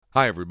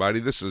Hi, everybody.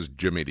 This is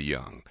Jimmy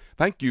DeYoung.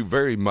 Thank you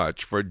very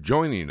much for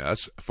joining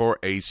us for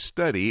a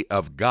study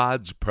of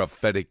God's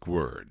prophetic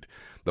word.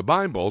 The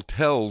Bible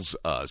tells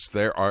us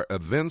there are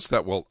events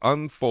that will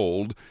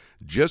unfold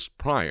just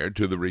prior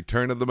to the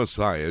return of the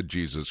Messiah,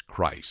 Jesus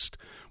Christ.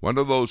 One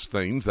of those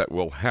things that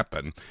will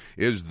happen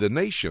is the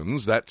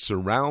nations that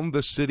surround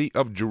the city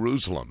of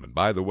Jerusalem. And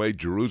by the way,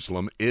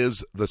 Jerusalem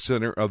is the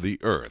center of the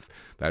earth.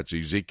 That's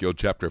Ezekiel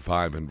chapter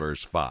 5 and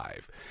verse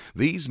 5.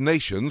 These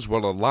nations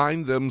will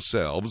align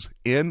themselves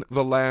in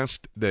the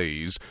last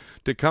days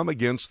to come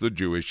against the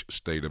Jewish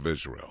state of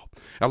Israel.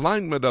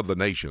 Alignment of the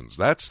Nations,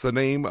 that's the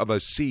name of a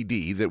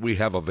CD that we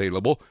have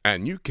available,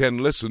 and you can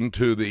listen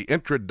to the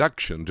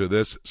introduction to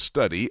this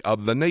study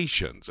of the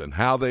nations and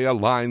how they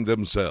align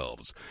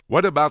themselves.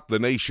 What about the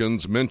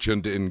nations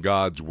mentioned in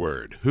God's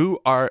Word? Who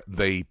are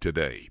they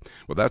today?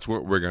 Well, that's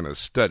what we're going to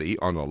study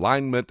on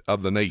Alignment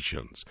of the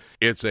Nations.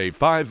 It's a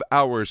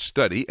 5-hour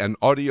study, an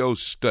audio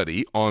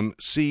study on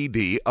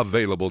CD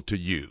available to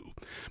you.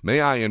 May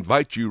I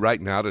invite you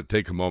right now to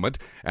take a moment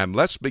and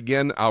let's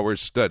begin our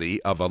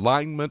study of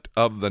Alignment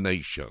of the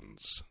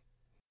Nations.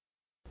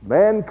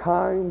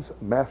 Mankind's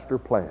master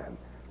plan.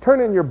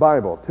 Turn in your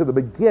Bible to the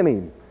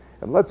beginning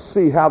and let's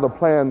see how the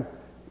plan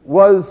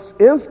was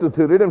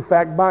instituted, in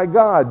fact, by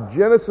God.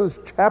 Genesis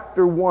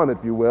chapter 1, if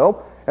you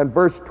will, and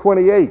verse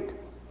 28.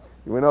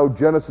 We know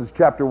Genesis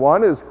chapter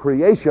 1 is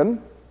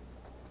creation.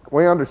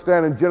 We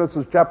understand in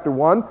Genesis chapter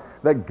 1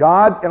 that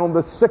God on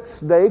the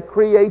sixth day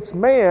creates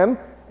man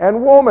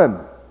and woman.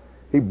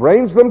 He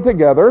brings them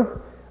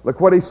together. Look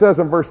what he says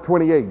in verse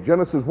 28,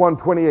 Genesis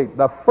 1:28,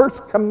 the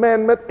first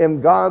commandment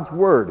in God's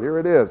word. Here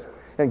it is.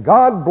 And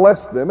God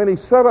blessed them, and he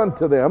said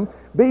unto them,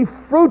 be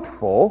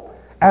fruitful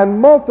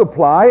and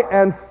multiply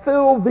and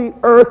fill the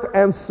earth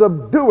and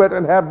subdue it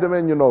and have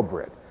dominion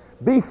over it.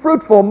 Be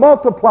fruitful,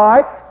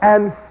 multiply,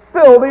 and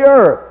fill the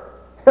earth.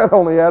 And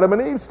only Adam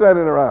and Eve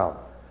standing around.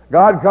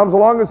 God comes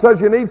along and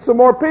says, you need some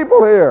more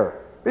people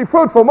here. Be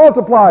fruitful,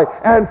 multiply,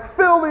 and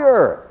fill the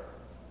earth.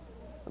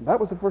 And that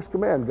was the first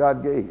command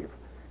God gave.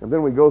 And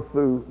then we go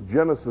through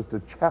Genesis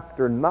to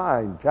chapter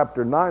 9.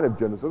 Chapter 9 of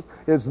Genesis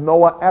is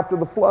Noah after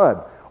the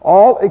flood.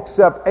 All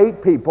except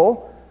 8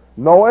 people.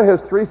 Noah,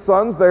 his 3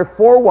 sons, their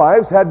 4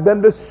 wives had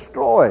been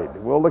destroyed.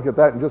 We'll look at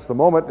that in just a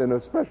moment, and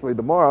especially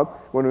tomorrow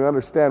when we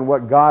understand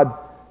what God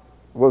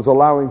was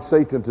allowing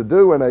Satan to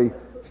do in a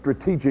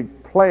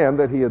strategic plan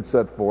that he had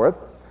set forth.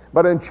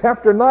 But in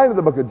chapter 9 of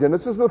the book of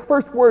Genesis, the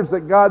first words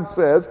that God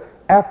says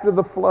after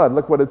the flood,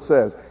 look what it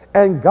says.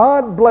 And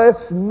God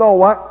blessed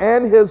Noah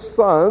and his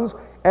sons,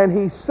 and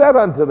he said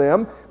unto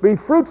them, be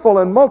fruitful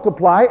and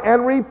multiply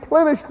and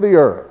replenish the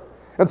earth.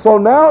 And so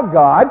now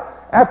God,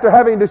 after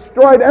having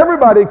destroyed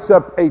everybody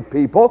except 8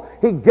 people,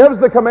 he gives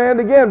the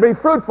command again, be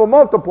fruitful,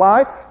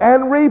 multiply,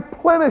 and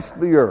replenish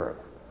the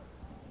earth.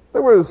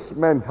 There was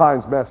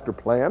mankind's master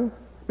plan.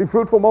 Be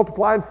fruitful,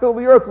 multiply, and fill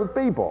the earth with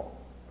people.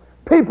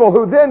 People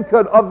who then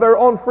could, of their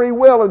own free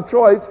will and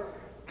choice,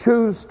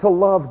 choose to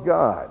love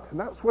God. And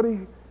that's what he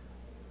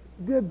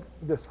did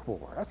this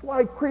for. That's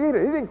why he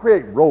created. He didn't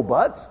create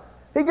robots.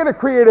 He could have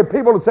created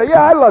people to say,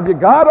 yeah, I love you,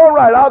 God. All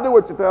right, I'll do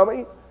what you tell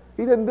me.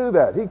 He didn't do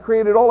that. He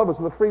created all of us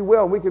with a free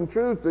will, and we can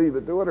choose to either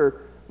do it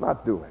or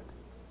not do it.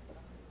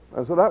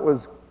 And so that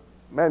was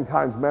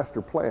mankind's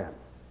master plan.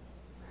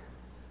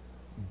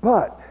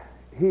 But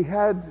he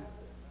had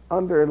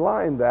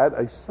underlined that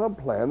a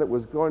sub-plan that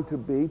was going to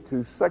be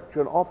to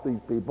section off these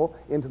people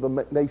into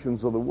the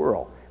nations of the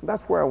world. And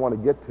that's where I want to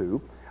get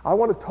to. I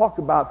want to talk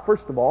about,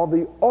 first of all,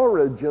 the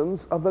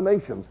origins of the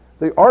nations.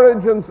 The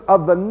origins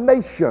of the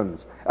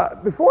nations.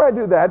 Before I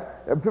do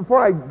that,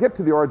 before I get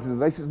to the origins of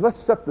the nations, let's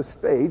set the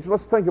stage.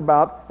 Let's think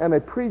about and a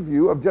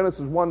preview of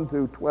Genesis 1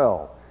 to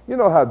 12. You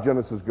know how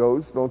Genesis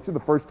goes, don't you? The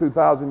first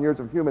 2,000 years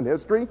of human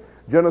history.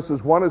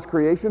 Genesis 1 is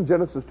creation.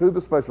 Genesis 2,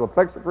 the special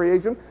effects of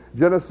creation.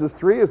 Genesis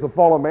 3 is the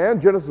fall of man.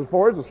 Genesis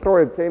 4 is the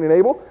story of Cain and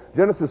Abel.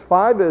 Genesis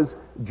 5 is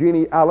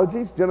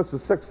genealogies.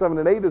 Genesis 6, 7,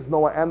 and 8 is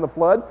Noah and the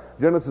flood.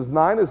 Genesis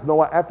 9 is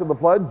Noah after the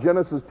flood.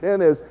 Genesis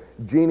 10 is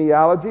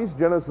genealogies.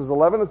 Genesis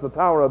 11 is the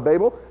Tower of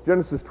Babel.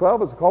 Genesis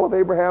 12 is the call of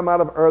Abraham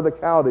out of Ur the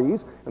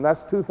Chaldees. And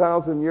that's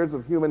 2,000 years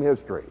of human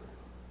history.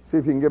 See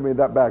if you can give me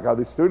that back.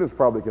 The students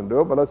probably can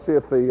do it, but let's see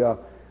if the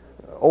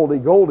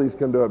oldie goldies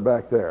can do it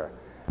back there.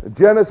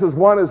 Genesis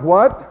 1 is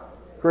what?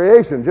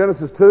 Creation.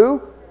 Genesis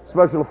 2,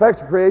 special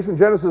effects of creation.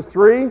 Genesis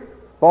 3,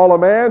 fall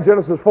of man.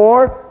 Genesis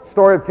 4,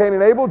 story of Cain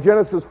and Abel.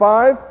 Genesis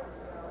 5,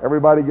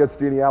 everybody gets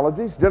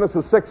genealogies.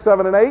 Genesis 6,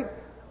 7, and 8,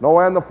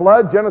 Noah and the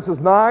flood. Genesis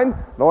 9,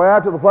 Noah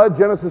after the flood.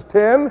 Genesis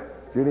 10,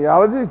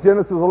 genealogies.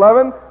 Genesis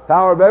 11,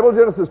 Tower of Babel.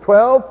 Genesis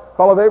 12,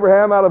 call of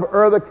Abraham out of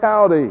Ur the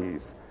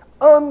Chaldees.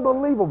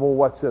 Unbelievable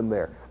what's in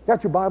there.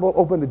 Got your Bible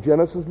open to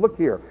Genesis? Look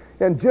here.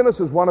 In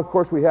Genesis 1, of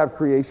course, we have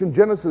creation.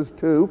 Genesis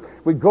 2,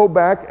 we go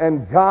back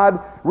and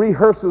God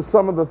rehearses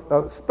some of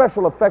the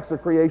special effects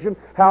of creation,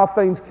 how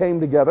things came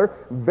together.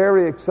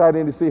 Very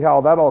exciting to see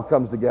how that all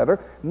comes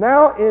together.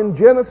 Now in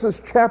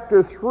Genesis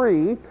chapter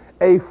 3,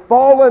 a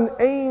fallen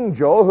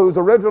angel, whose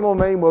original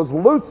name was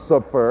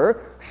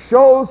Lucifer,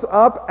 shows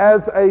up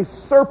as a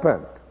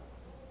serpent.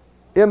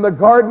 in the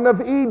Garden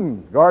of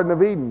Eden. Garden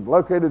of Eden,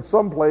 located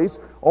someplace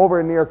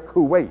over near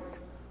Kuwait.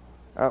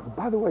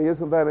 By the way,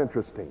 isn't that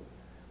interesting?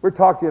 We're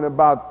talking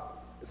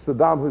about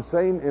Saddam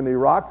Hussein in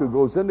Iraq, who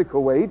goes into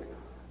Kuwait.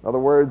 In other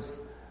words,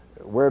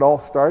 where it all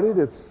started,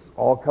 it's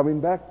all coming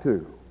back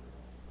to.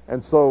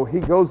 And so he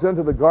goes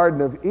into the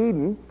Garden of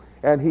Eden,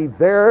 and he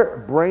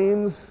there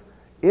brings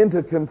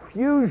into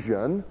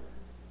confusion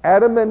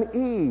Adam and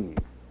Eve.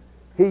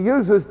 He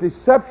uses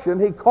deception.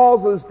 He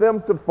causes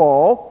them to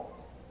fall.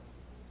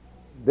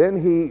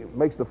 Then he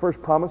makes the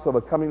first promise of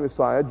a coming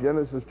Messiah,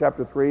 Genesis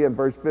chapter 3 and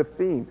verse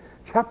 15.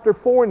 Chapter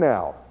 4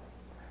 now.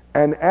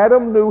 And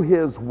Adam knew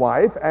his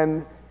wife,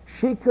 and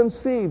she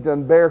conceived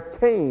and bare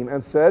Cain,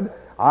 and said,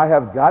 I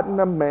have gotten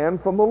a man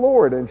from the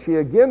Lord. And she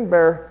again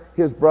bare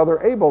his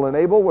brother Abel. And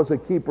Abel was a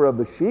keeper of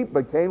the sheep,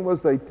 but Cain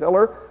was a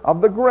tiller of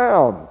the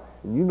ground.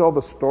 And you know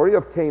the story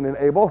of Cain and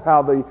Abel,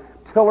 how the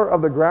tiller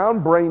of the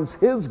ground brings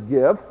his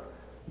gift,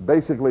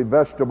 basically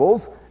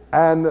vegetables,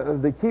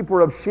 and the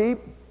keeper of sheep,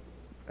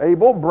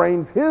 Abel,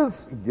 brings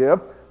his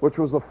gift, which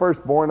was the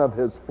firstborn of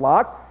his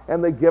flock,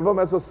 and they give him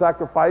as a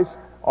sacrifice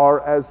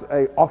or as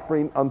an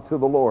offering unto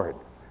the Lord.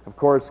 Of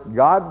course,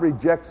 God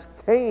rejects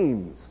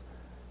Cain's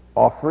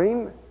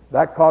offering.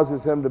 That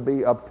causes him to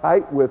be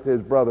uptight with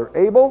his brother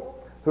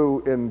Abel,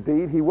 who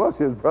indeed he was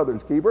his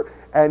brother's keeper,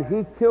 and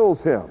he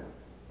kills him.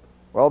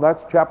 Well,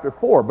 that's chapter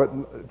 4,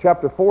 but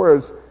chapter 4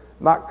 is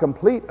not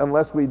complete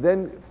unless we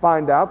then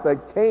find out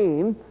that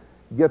Cain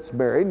gets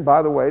married. And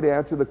by the way, to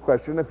answer the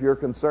question, if you're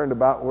concerned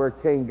about where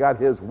Cain got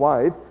his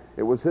wife,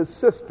 it was his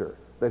sister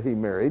that he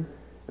married.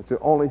 It's the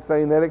only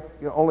thing that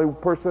only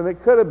person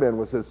it could have been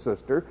was his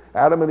sister.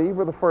 Adam and Eve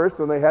were the first,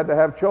 and they had to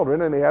have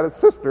children, and he had a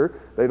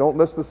sister. They don't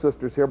list the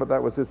sisters here, but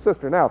that was his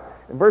sister. Now,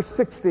 in verse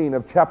 16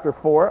 of chapter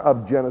 4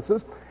 of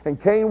Genesis, and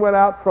Cain went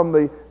out from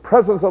the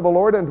presence of the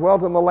Lord and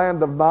dwelt in the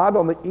land of Nod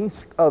on the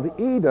east of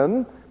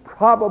Eden,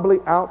 probably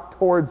out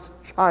towards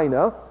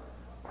China,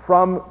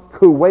 from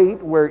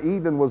Kuwait, where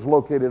Eden was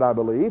located, I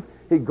believe.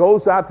 He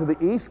goes out to the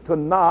east to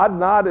Nod.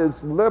 Nod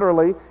is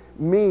literally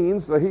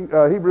means, a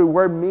Hebrew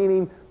word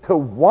meaning to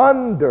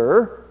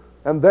wander.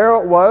 And there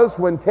it was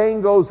when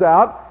Cain goes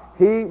out.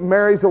 He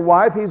marries a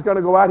wife. He's going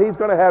to go out. He's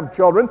going to have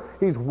children.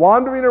 He's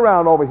wandering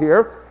around over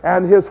here.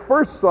 And his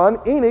first son,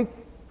 Enoch,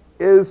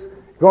 is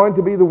going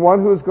to be the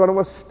one who's going to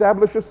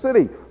establish a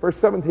city. Verse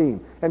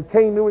 17. And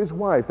Cain knew his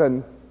wife,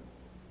 and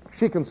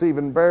she conceived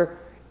and bare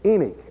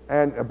Enoch.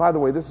 And by the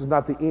way, this is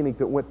not the Enoch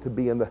that went to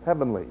be in the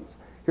heavenlies.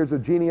 Here's a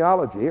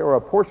genealogy, or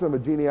a portion of a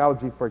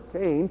genealogy for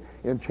Cain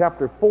in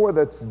chapter 4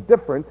 that's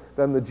different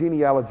than the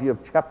genealogy of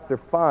chapter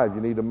 5. You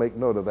need to make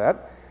note of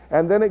that.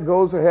 And then it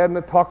goes ahead and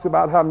it talks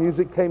about how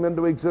music came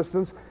into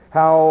existence,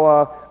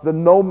 how the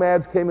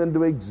nomads came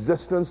into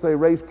existence. They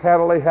raised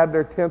cattle, they had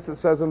their tents, it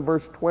says in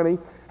verse 20,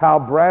 how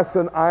brass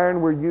and iron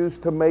were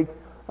used to make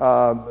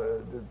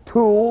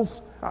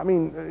tools. I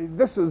mean,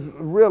 this is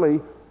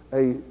really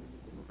a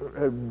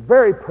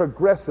very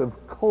progressive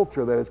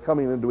culture that is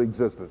coming into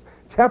existence.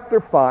 Chapter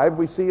 5,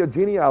 we see a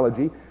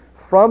genealogy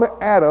from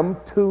Adam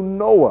to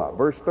Noah.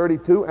 Verse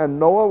 32, and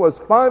Noah was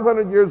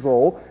 500 years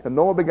old, and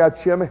Noah begot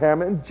Shem,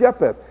 Ham, and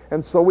Japheth.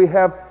 And so we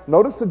have,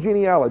 notice the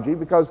genealogy,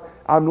 because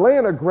I'm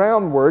laying a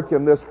groundwork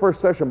in this first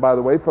session, by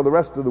the way, for the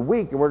rest of the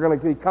week, and we're going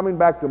to be coming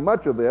back to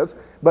much of this.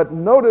 But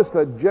notice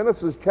that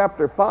Genesis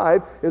chapter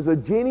 5 is a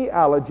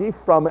genealogy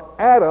from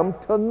Adam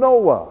to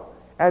Noah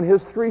and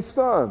his 3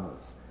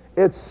 sons.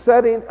 It's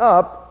setting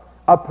up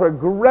a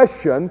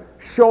progression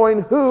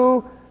showing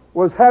who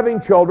was having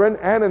children,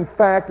 and in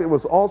fact, it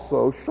was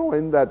also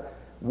showing that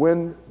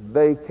when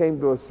they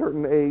came to a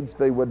certain age,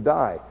 they would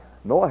die.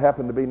 Noah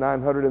happened to be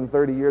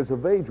 930 years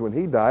of age when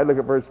he died. Look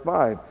at verse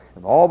 5.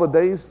 And all the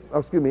days,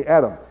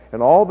 Adam.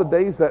 And all the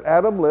days that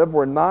Adam lived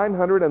were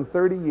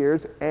 930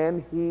 years,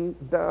 and he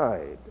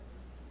died.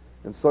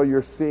 And so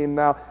you're seeing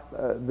now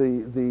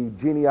the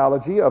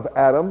genealogy of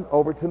Adam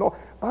over to Noah.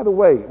 By the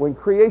way, when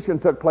creation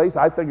took place,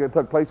 I think it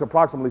took place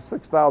approximately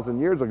 6,000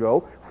 years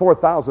ago,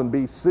 4,000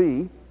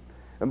 BC.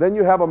 And then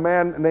you have a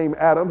man named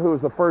Adam, who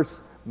is the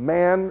first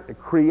man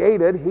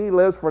created. He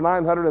lives for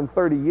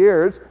 930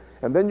 years.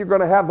 And then you're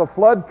going to have the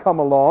flood come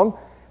along.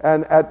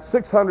 And at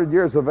 600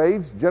 years of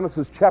age,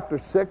 Genesis chapter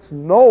 6,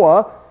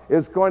 Noah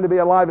is going to be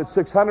alive at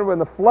 600 when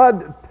the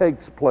flood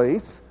takes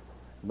place.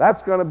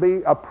 That's going to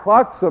be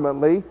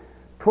approximately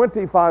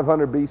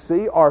 2500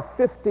 BC, or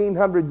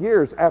 1500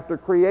 years after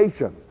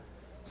creation.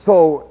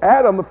 So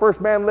Adam, the first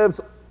man, lives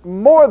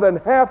more than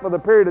half of the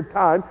period of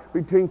time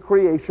between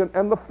creation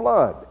and the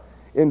flood.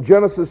 In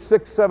Genesis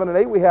 6, 7, and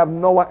 8, we have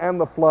Noah and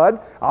the flood.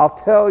 I'll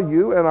tell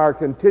you in our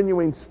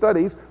continuing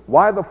studies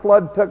why the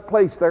flood took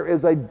place. There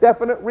is a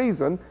definite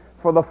reason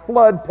for the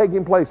flood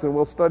taking place, and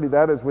we'll study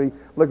that as we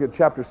look at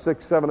chapter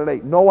 6, 7, and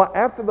 8. Noah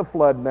after the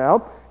flood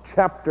now,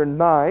 chapter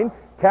 9,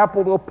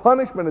 capital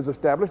punishment is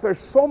established. There's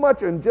so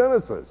much in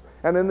Genesis,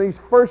 and in these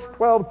first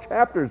 12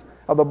 chapters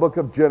of the book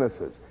of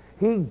Genesis,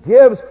 he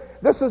gives,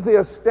 this is the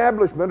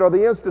establishment or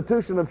the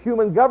institution of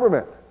human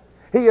government.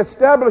 He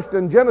established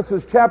in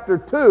Genesis chapter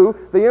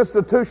 2 the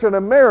institution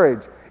of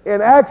marriage.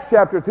 In Acts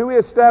chapter 2, he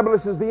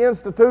establishes the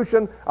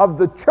institution of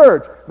the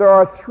church. There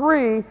are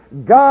three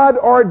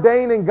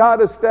God-ordained and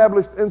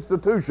God-established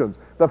institutions: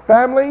 the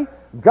family,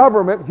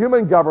 government,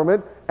 human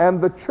government,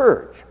 and the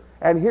church.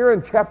 And here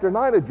in chapter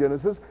 9 of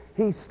Genesis,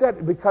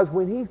 because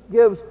when he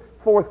gives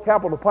forth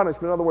capital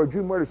punishment, in other words,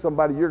 you murder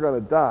somebody, you're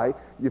going to die.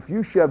 If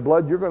you shed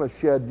blood, you're going to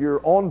shed your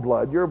own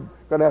blood. You're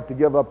going to have to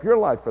give up your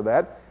life for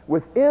that.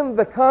 Within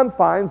the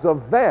confines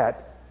of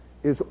that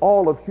is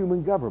all of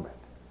human government.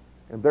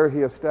 And there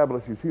he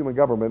establishes human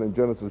government in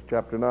Genesis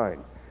chapter 9.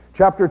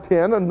 Chapter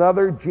 10,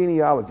 another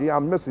genealogy.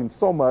 I'm missing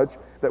so much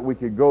that we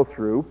could go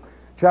through.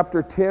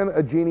 Chapter 10,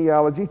 a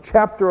genealogy.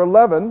 Chapter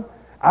 11,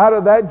 out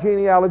of that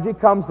genealogy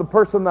comes the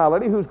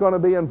personality who's going to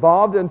be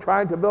involved in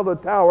trying to build a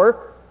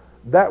tower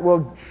that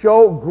will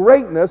show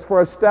greatness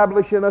for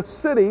establishing a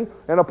city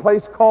in a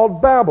place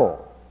called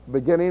Babel,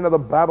 beginning of the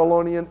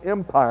Babylonian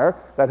Empire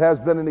that has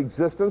been in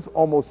existence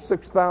almost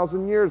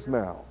 6,000 years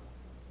now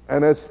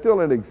and is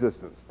still in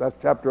existence. That's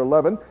chapter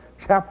 11.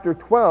 Chapter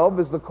 12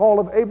 is the call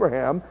of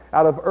Abraham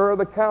out of Ur of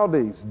the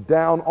Chaldees,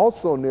 down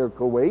also near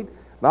Kuwait,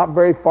 not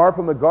very far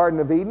from the Garden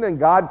of Eden, and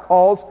God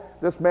calls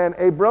this man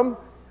Abram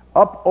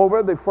up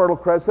over the Fertile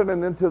Crescent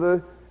and into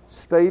the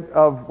state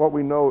of what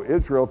we know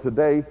Israel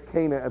today,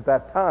 Canaan at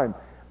that time.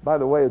 By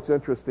the way, it's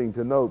interesting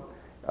to note,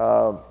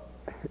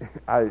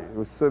 I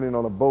was sitting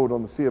on a boat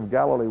on the Sea of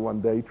Galilee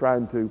one day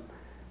trying to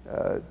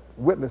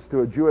witness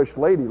to a Jewish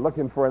lady,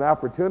 looking for an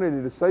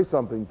opportunity to say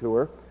something to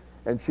her,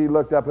 and she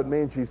looked up at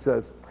me and she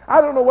says,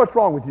 "I don't know what's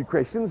wrong with you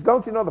Christians.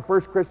 Don't you know the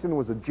first Christian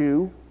was a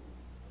Jew?"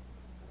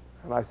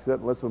 And I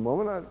said, "Listen,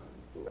 woman,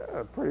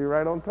 pretty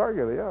right on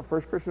target. Yeah,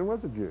 first Christian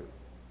was a Jew."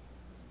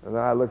 And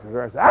then I looked at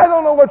her and I said, "I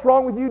don't know what's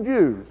wrong with you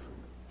Jews."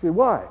 She said,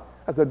 "Why?"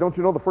 I said, "Don't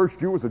you know the first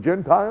Jew was a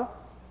Gentile?"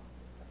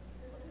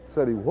 She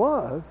said, "He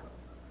was?"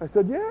 I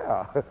said,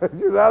 "Yeah." She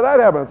said, "How that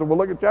happened?" I said, "Well,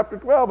 look at chapter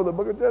 12 of the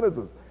book of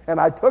Genesis." And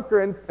I took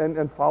her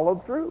and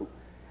followed through.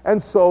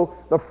 And so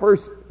the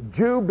first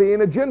Jew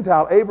being a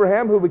Gentile,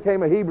 Abraham, who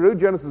became a Hebrew,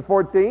 Genesis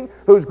 14,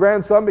 whose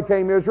grandson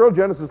became Israel,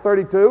 Genesis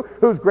 32,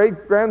 whose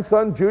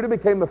great-grandson Judah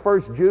became the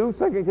first Jew,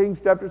 2 Kings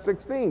chapter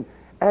 16.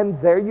 And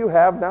there you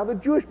have now the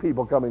Jewish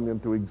people coming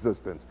into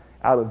existence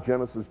out of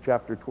Genesis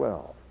chapter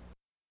 12.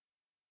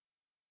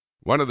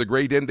 One of the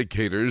great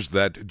indicators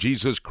that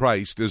Jesus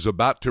Christ is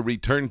about to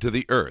return to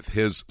the earth,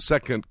 his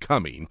second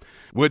coming,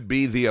 would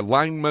be the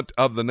alignment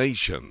of the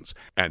nations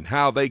and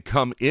how they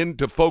come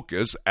into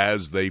focus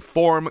as they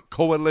form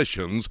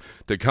coalitions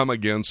to come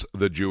against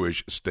the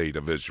Jewish state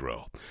of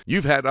Israel.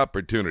 You've had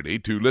opportunity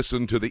to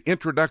listen to the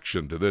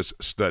introduction to this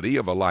study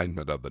of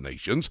alignment of the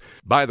nations.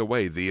 By the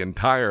way, the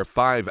entire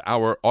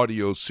 5-hour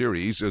audio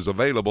series is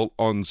available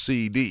on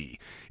CD.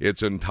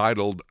 It's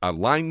entitled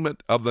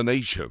Alignment of the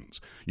Nations.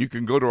 You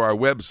can go to our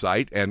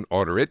website and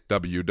order it,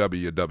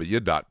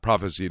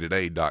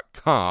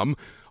 www.prophecytoday.com,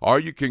 or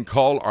you can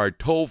call our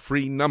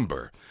toll-free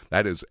number.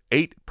 That is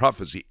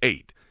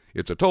 8-PROPHECY-8.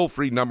 It's a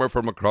toll-free number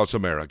from across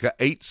America,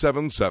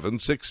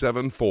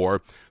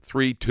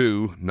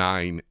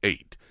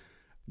 877-674-3298.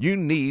 You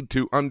need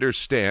to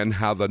understand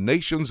how the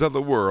nations of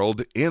the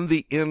world in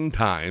the end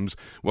times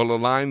will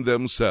align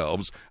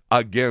themselves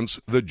against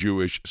the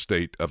Jewish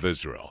state of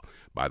Israel.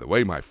 By the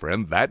way, my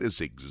friend, that is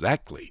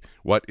exactly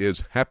what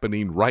is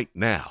happening right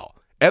now.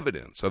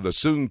 Evidence of the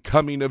soon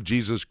coming of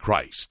Jesus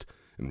Christ.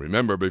 And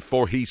remember,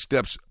 before he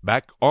steps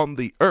back on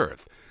the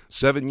earth,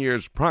 7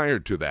 years prior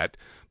to that,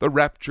 the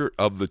rapture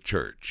of the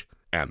church.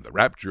 And the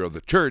rapture of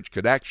the church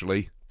could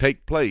actually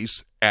take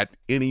place at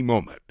any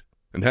moment.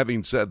 And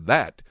having said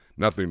that,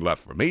 nothing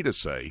left for me to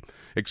say,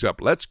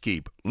 except let's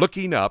keep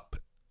looking up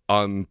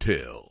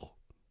until...